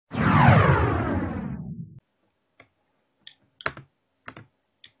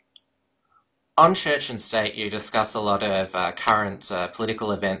On Church and State, you discuss a lot of current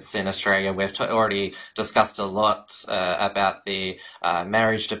political events in Australia. We've already discussed a lot about the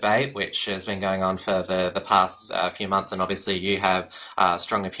marriage debate, which has been going on for the past few months, and obviously you have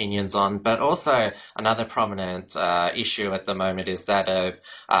strong opinions on. But also, another prominent issue at the moment is that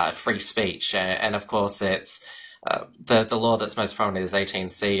of free speech. And of course, it's the law that's most prominent is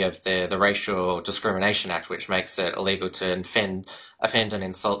 18C of the Racial Discrimination Act, which makes it illegal to offend and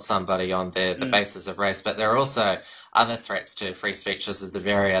insult somebody on the Mm. basis of race. But there are also other threats to free speech, such as the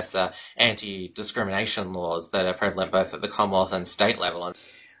various anti-discrimination laws that are prevalent both at the Commonwealth and state level. And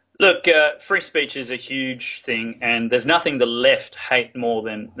Look, free speech is a huge thing, and there's nothing the left hate more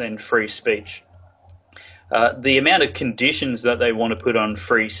than free speech. The amount of conditions that they want to put on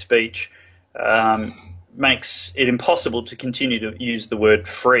free speech um, makes it impossible to continue to use the word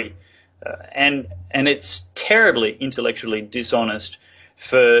free. And it's terribly intellectually dishonest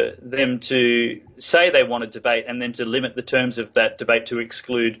for them to say they want a debate and then to limit the terms of that debate to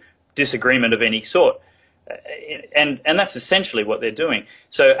exclude disagreement of any sort. And that's essentially what they're doing.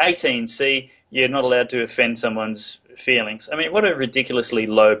 So 18C, you're not allowed to offend someone's feelings. I mean, what a ridiculously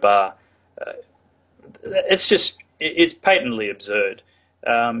low bar. It's patently absurd.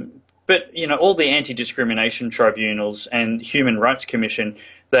 But, all the anti-discrimination tribunals and human rights commission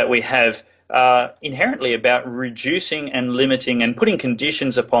that we have are inherently about reducing and limiting and putting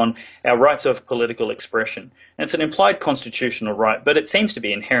conditions upon our rights of political expression. And it's an implied constitutional right, but it seems to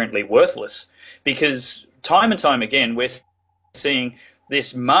be inherently worthless because time and time again we're seeing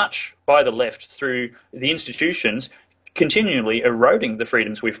this march by the left through the institutions continually eroding the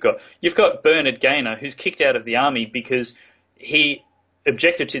freedoms we've got. You've got Bernard Gaynor, who's kicked out of the army because he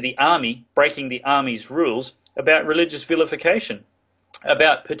objected to the army breaking the army's rules about religious vilification,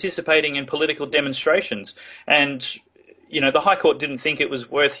 about participating in political demonstrations. And, the High Court didn't think it was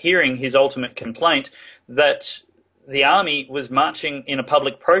worth hearing his ultimate complaint that the army was marching in a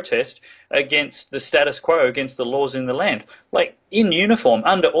public protest against the status quo, against the laws in the land, like in uniform,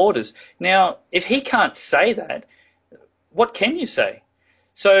 under orders. Now, if he can't say that, what can you say?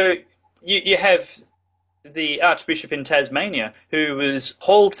 So you have the Archbishop in Tasmania, who was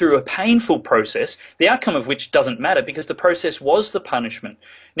hauled through a painful process, the outcome of which doesn't matter because the process was the punishment.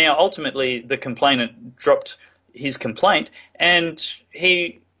 Now, ultimately, the complainant dropped his complaint and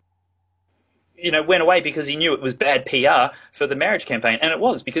he, went away because he knew it was bad PR for the marriage campaign. And it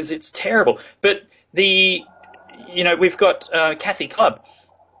was, because it's terrible. But we've got Kathy Clubb,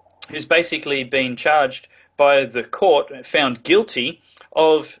 who's basically been charged by the court, found guilty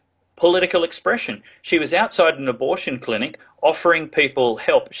of political expression. She was outside an abortion clinic offering people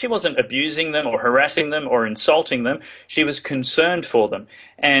help. She wasn't abusing them or harassing them or insulting them. She was concerned for them.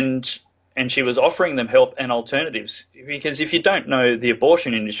 And she was offering them help and alternatives. Because if you don't know the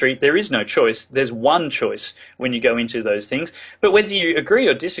abortion industry, there is no choice. There's one choice when you go into those things. But whether you agree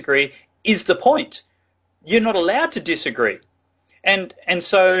or disagree is the point. You're not allowed to disagree. And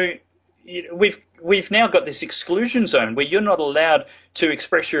so we've now got this exclusion zone where you're not allowed to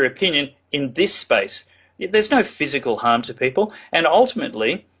express your opinion in this space. There's no physical harm to people, and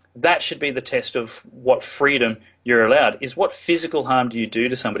ultimately that should be the test of what freedom you're allowed, is what physical harm do you do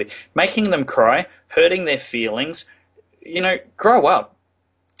to somebody? Making them cry, hurting their feelings, grow up.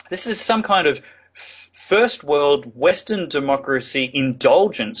 This is some kind of first world Western democracy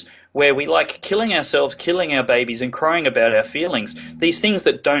indulgence where we like killing ourselves, killing our babies and crying about our feelings. These things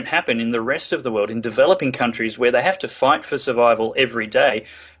that don't happen in the rest of the world, in developing countries where they have to fight for survival every day.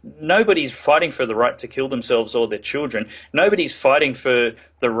 Nobody's fighting for the right to kill themselves or their children. Nobody's fighting for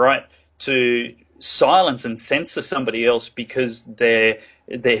the right to silence and censor somebody else because their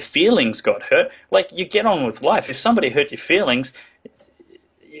feelings got hurt. Like, you get on with life. If somebody hurt your feelings,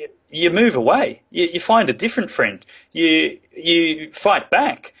 you move away. You find a different friend. You fight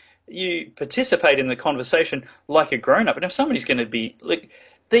back. You participate in the conversation like a grown-up. And if somebody's going to be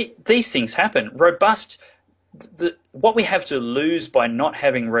these things happen. What we have to lose by not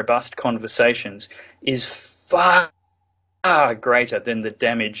having robust conversations is far greater than the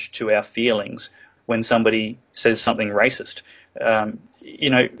damage to our feelings when somebody says something racist.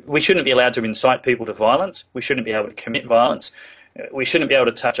 We shouldn't be allowed to incite people to violence. We shouldn't be able to commit violence. We shouldn't be able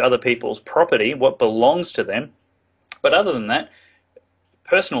to touch other people's property, what belongs to them. But other than that,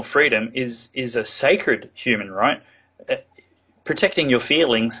 personal freedom is a sacred human right. Protecting your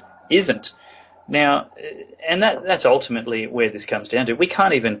feelings isn't. Now, and that's ultimately where this comes down to. We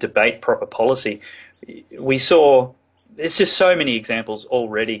can't even debate proper policy. There's just so many examples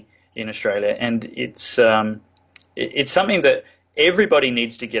already in Australia, and it's something that everybody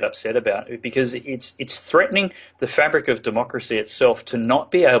needs to get upset about it, because it's threatening the fabric of democracy itself to not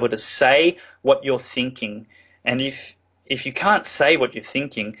be able to say what you're thinking. And if you can't say what you're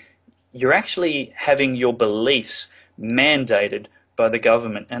thinking, you're actually having your beliefs mandated by the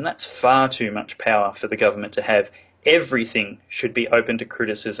government, and that's far too much power for the government to have. Everything should be open to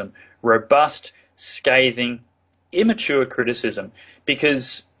criticism, robust, scathing, immature criticism,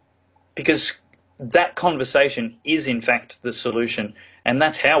 because that conversation is in fact the solution, and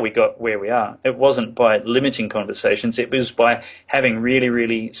that's how we got where we are. It wasn't by limiting conversations, it was by having really,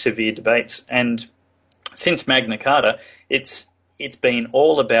 really severe debates. And since Magna Carta, it's been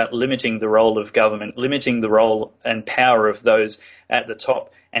all about limiting the role of government, limiting the role and power of those at the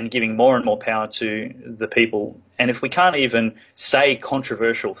top, and giving more and more power to the people. And if we can't even say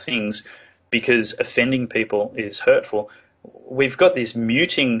controversial things because offending people is hurtful, we've got this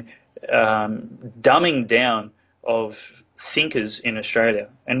muting, dumbing down of thinkers in Australia.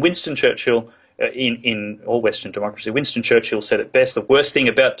 And Winston Churchill, in all Western democracy, Winston Churchill said it best: the worst thing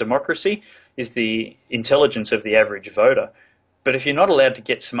about democracy is the intelligence of the average voter. But if you're not allowed to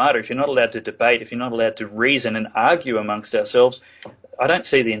get smarter, if you're not allowed to debate, if you're not allowed to reason and argue amongst ourselves, I don't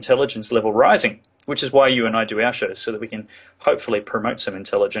see the intelligence level rising, which is why you and I do our shows, so that we can hopefully promote some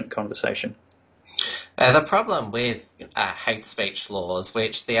intelligent conversation. The problem with hate speech laws,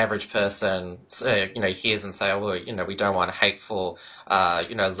 which the average person, hears and say, "Oh, well, we don't want hateful,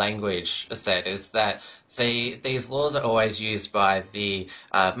 language said," is that these laws are always used by the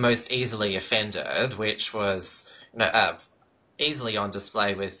most easily offended, which was, easily on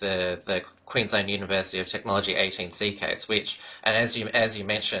display with the Queensland University of Technology 18C case, and as you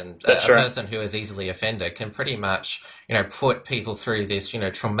mentioned, That's a right. person who is easily offended can pretty much, put people through this,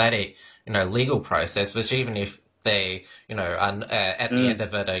 traumatic, legal process, which even if they, are, at the end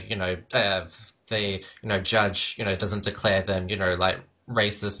of it, the, judge, doesn't declare them, like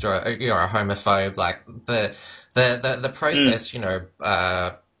racist or a homophobe, like the process,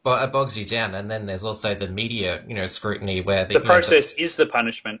 it bogs you down. And then there's also the media, scrutiny where the process is the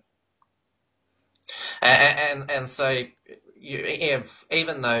punishment. And so,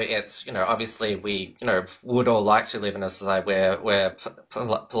 even though it's, obviously we, would all like to live in a society where we're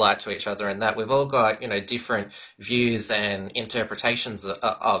polite to each other, and that we've all got, different views and interpretations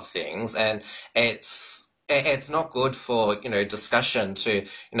of things, and it's not good for, discussion to,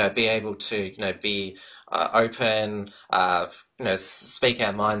 be able to, be open, speak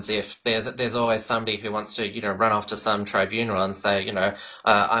our minds. If there's always somebody who wants to, run off to some tribunal and say,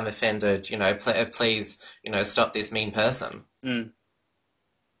 I'm offended, please, stop this mean person.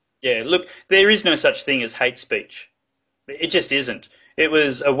 Yeah, look, there is no such thing as hate speech. It just isn't. It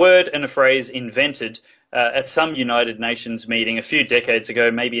was a word and a phrase invented at some United Nations meeting a few decades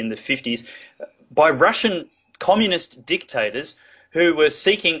ago, maybe in the 50s, by Russian communist dictators who were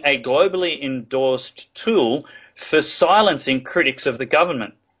seeking a globally endorsed tool for silencing critics of the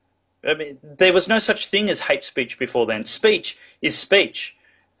government. I mean, there was no such thing as hate speech before then. Speech is speech,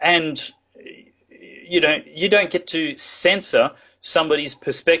 and you don't get to censor somebody's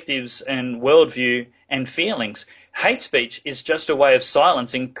perspectives and worldview and feelings. Hate speech is just a way of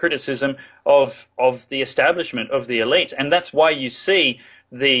silencing criticism of the establishment, of the elite, and that's why you see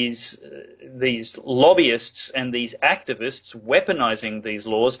these lobbyists and these activists weaponizing these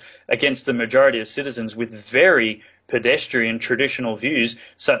laws against the majority of citizens with very pedestrian traditional views,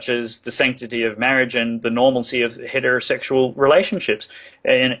 such as the sanctity of marriage and the normalcy of heterosexual relationships.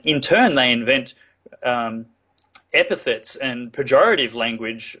 And in turn, they invent epithets and pejorative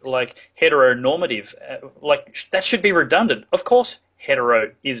language like heteronormative. Like, that should be redundant. Of course,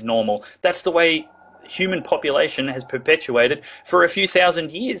 hetero is normal. That's the way human population has perpetuated for a few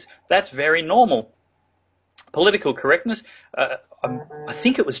thousand years. That's very normal. Political correctness, I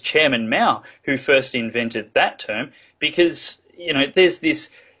think it was Chairman Mao who first invented that term, because there's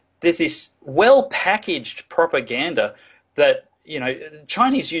this well packaged propaganda that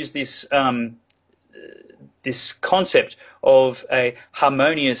Chinese use this this concept of a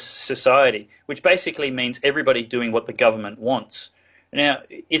harmonious society, which basically means everybody doing what the government wants. Now,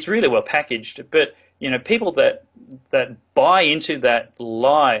 it's really well packaged, but people that buy into that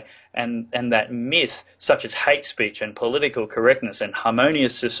lie and that myth, such as hate speech and political correctness and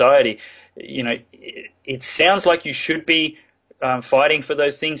harmonious society, it sounds like you should be fighting for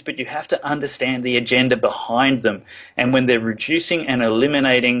those things, but you have to understand the agenda behind them. And when they're reducing and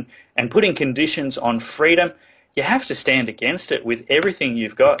eliminating and putting conditions on freedom, you have to stand against it with everything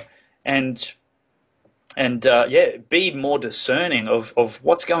you've got. And be more discerning of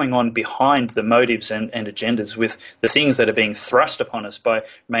what's going on behind the motives and agendas with the things that are being thrust upon us by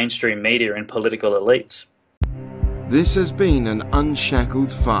mainstream media and political elites. This has been an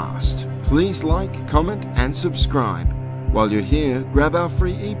Unshackled Fast. Please like, comment and subscribe. While you're here, grab our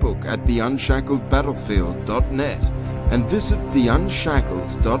free ebook at theunshackledbattlefield.net and visit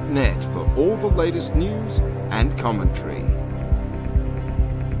theunshackled.net for all the latest news and commentary.